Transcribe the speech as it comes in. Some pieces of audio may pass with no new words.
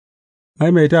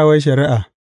Maimaitawar Shari'a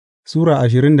Sura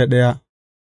 21.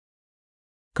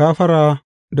 Kafara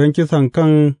don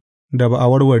kisankan da ba a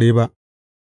warware ba.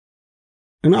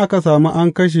 In aka sami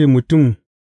an kashe mutum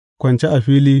kwance a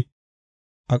fili,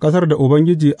 a ƙasar da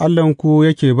Ubangiji Allahnku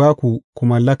yake ba ku ku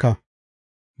mallaka,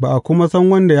 ba a kuma san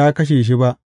wanda ya kashe shi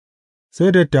ba,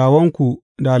 sai dattawanku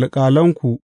da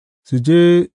alƙalanku su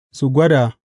je su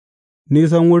gwada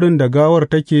nisan wurin da gawar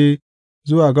take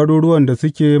zuwa garuruwan da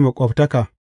suke maƙwabtaka,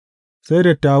 sai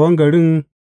dattawan garin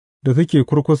da suke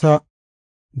kurkusa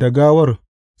da gawar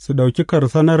su ɗauki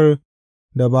karsanar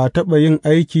da ba a taɓa yin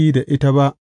aiki da ita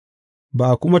ba, ba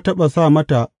a kuma taɓa sa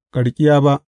mata ƙarƙiya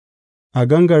ba, a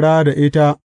gangara da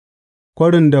ita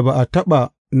kwarin da ba a taɓa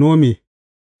nome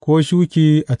ko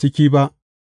shuki a ciki ba,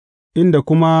 inda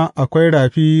kuma akwai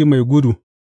rafi mai gudu,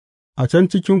 a can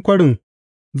cikin kwarin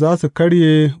za su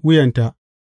karye wuyanta.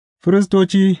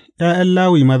 Firistoci, ’ya'yan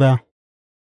Lawi maza,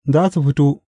 za su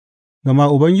fito,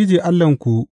 gama Ubangiji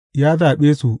Allahnku ya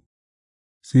zaɓe su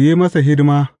yi masa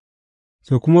hidima,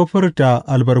 su kuma furta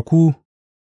albarku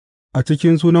a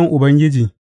cikin sunan Ubangiji,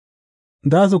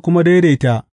 za su kuma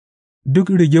daidaita duk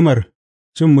rigimar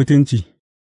cin mutunci.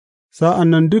 Sa'an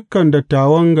nan dukan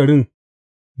dattawan garin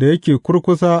da yake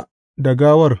kurkusa da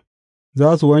gawar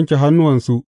za su wanke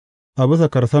hannuwansu a bisa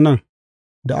karsanan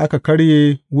da aka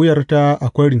karye wuyarta a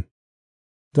kwarin,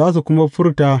 za su kuma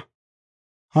furta,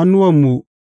 Hannuwanmu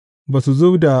ba su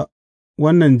zub da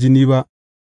wannan jini ba,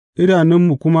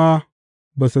 idanunmu kuma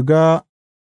ba su ga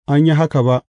an yi haka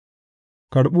ba,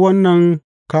 karɓi wannan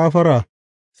kafara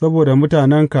saboda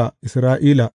mutanenka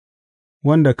Isra'ila,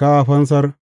 wanda ka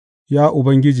fansar, ya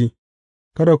Ubangiji,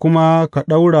 kada kuma ka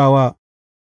ɗaura wa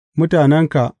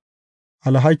mutanenka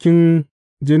alhakin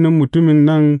jinin mutumin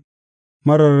nan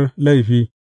marar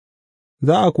laifi,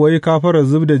 za a kuwa yi kafarar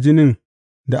zub da jinin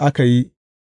da aka yi,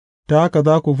 ta haka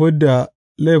za ku fid da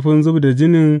laifin zub da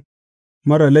jinin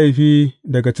marar laifi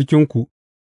daga cikinku,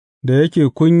 da yake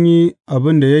kun yi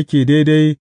abin da yake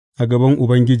daidai a gaban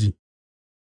Ubangiji.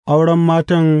 Auren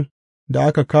matan da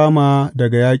aka kama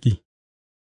daga yaƙi.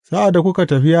 Sa'ad da kuka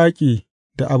tafi yaƙi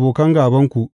da abokan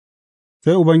gābanku,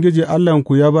 sai Ubangiji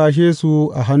Allahnku ya bashe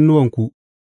su a hannuwanku,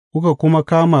 kuka kuma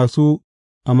kama su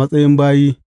a matsayin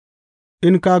bayi,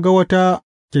 in ka ga wata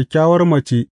kyakkyawar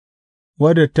mace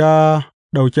wadda ta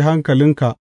ɗauki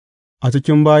hankalinka a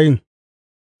cikin bayin,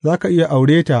 za ka iya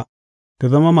aure ta tă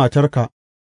zama matarka,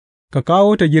 ka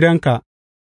kawo ta gidanka,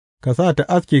 ka sa ta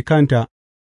aske kanta,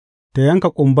 ta yanka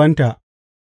ƙumbanta,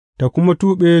 ta kuma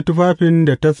tuɓe tufafin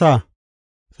da ta sa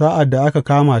sa'ad da aka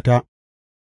kama ta,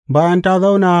 bayan ta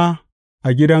zauna a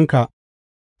gidanka,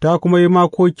 ta kuma yi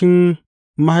makokin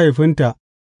mahaifinta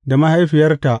da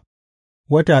mahaifiyarta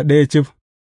wata ɗaya cif,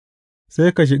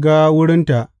 sai ka shiga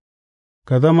wurinta,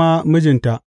 ka zama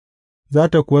mijinta, za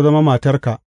tă kuwa zama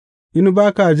matarka, in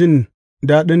ba ka jin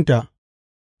daɗinta,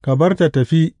 ka bar ta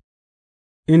tafi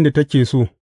inda take so,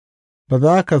 ba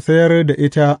za ka sayar da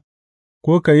ita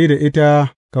ko ka yi da ita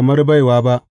kamar baiwa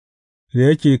ba, da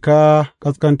yake ka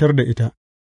ƙasƙantar da ita.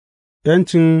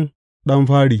 ’Yancin ɗan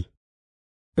fari.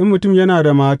 In mutum yana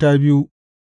da mata biyu,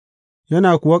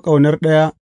 yana kuwa ƙaunar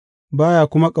ɗaya ba ya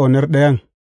kuma ƙaunar ɗayan,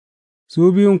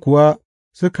 su biyun kuwa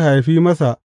suka haifi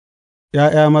masa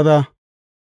 ’ya'ya maza,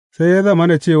 sai ya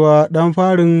zamana cewa ɗan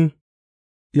farin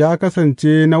ya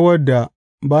kasance na wadda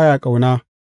ba ya ƙauna,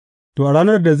 to, a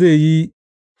ranar da zai yi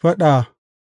faɗa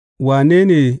wane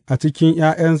ne a cikin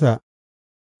 ’ya'yansa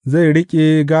zai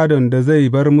riƙe gādon da zai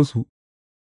bar musu,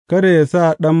 kada yă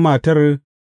sa ɗan matar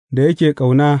da yake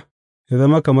ƙauna yă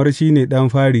zama kamar shi ne ɗan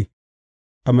fari,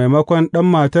 a maimakon ɗan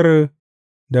matar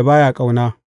da ba ya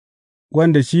ƙauna,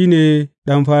 wanda shi ne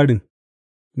ɗan farin,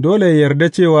 dole yă yarda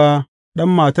cewa ɗan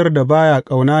matar da ba ya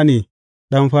ƙauna ne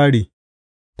ɗan fari,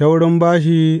 ta wurin ba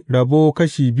shi rabo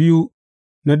kashi biyu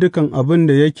na dukan abin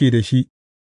da yake da shi,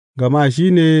 gama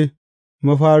shi ne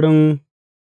mafarin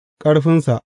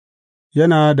ƙarfinsa,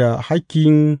 yana da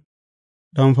hakkin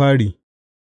ɗan fari.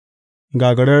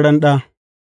 Gagararren ɗa.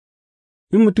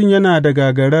 In mutum yana da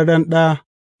gagararren ɗa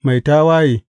mai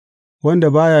tawaye, wanda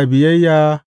ba ya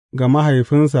biyayya ga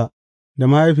mahaifinsa da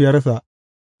mahaifiyarsa,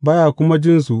 ba ya kuma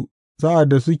jinsu sa'ad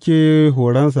da suke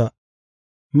horonsa,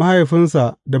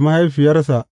 mahaifinsa da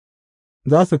mahaifiyarsa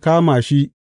za su kama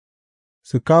shi,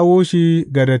 su kawo shi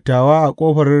ga dattawa a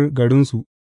ƙofar garinsu,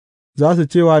 za su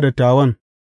ce wa dattawan,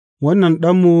 Wannan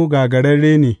ɗanmu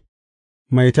gagararre ne,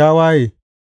 mai tawaye,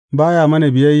 ba ya mana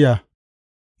biyayya,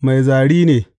 mai zari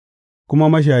ne, kuma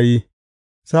mashayi,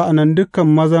 sa'an nan dukan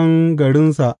mazan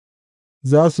garinsa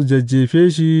za su jajjefe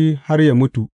shi har yă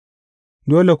mutu,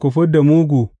 dole ku fid da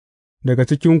mugu daga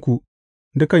cikinku,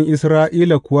 dukan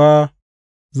Isra'ila kuwa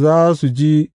za su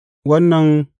ji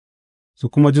wannan su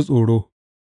kuma ji tsoro.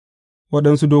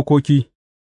 Waɗansu dokoki.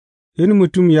 In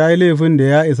mutum ya yi laifin da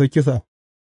ya isa kisa,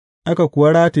 aka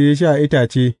kuwa rataye shi a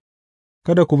itace,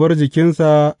 kada ku bar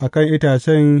jikinsa a kan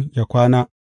itacen yă kwana,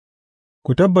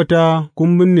 ku tabbata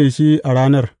kun binne shi a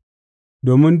ranar,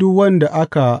 domin duk wanda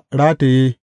aka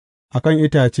rataye a kan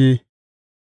itace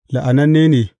la'ananne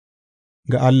ne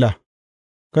ga Allah.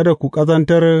 Kada ku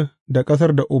ƙazantar da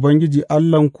ƙasar da Ubangiji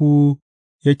Allahnku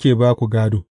yake ba ku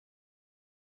gādo.